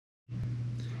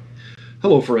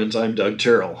Hello friends, I'm Doug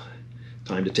Terrell.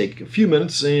 Time to take a few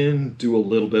minutes and do a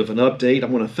little bit of an update. I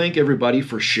want to thank everybody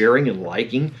for sharing and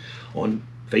liking on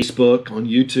Facebook, on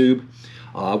YouTube.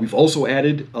 We've also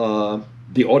added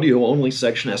the audio only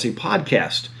section as a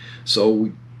podcast. So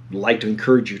we'd like to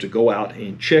encourage you to go out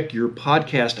and check your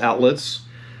podcast outlets.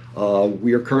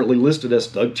 We are currently listed as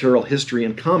Doug Terrell History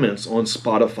and Comments on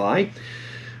Spotify,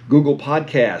 Google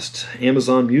Podcast,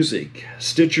 Amazon Music,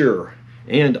 Stitcher,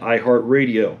 and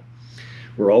iHeartRadio.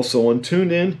 We're also on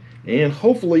TuneIn, and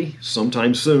hopefully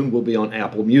sometime soon we'll be on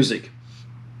Apple Music.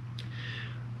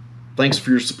 Thanks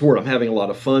for your support. I'm having a lot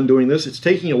of fun doing this. It's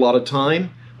taking a lot of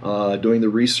time doing the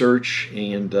research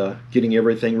and getting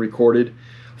everything recorded,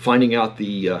 finding out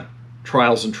the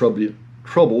trials and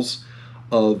troubles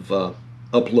of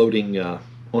uploading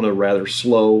on a rather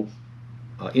slow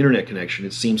internet connection.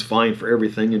 It seems fine for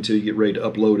everything until you get ready to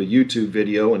upload a YouTube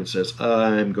video and it says,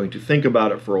 I'm going to think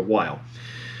about it for a while.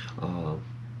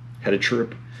 Had a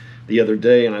trip the other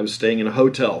day and I was staying in a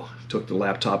hotel. Took the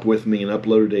laptop with me and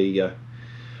uploaded a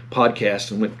podcast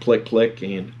and went click, click,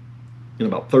 and in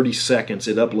about 30 seconds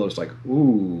it uploads. Like,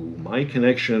 ooh, my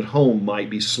connection at home might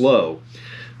be slow.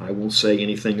 I won't say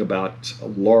anything about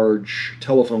large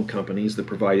telephone companies that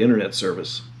provide internet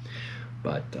service,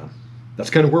 but that's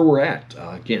kind of where we're at.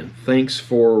 Again, thanks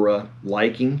for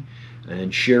liking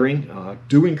and sharing.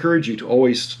 Do encourage you to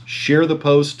always share the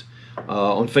post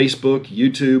on Facebook,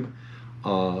 YouTube,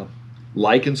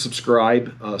 like and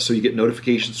subscribe so you get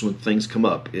notifications when things come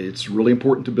up. It's really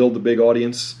important to build the big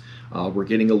audience. We're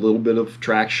getting a little bit of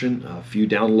traction, a few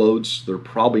downloads. They're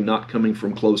probably not coming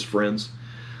from close friends,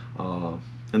 and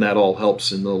that all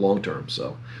helps in the long term.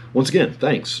 So once again,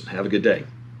 thanks. Have a good day.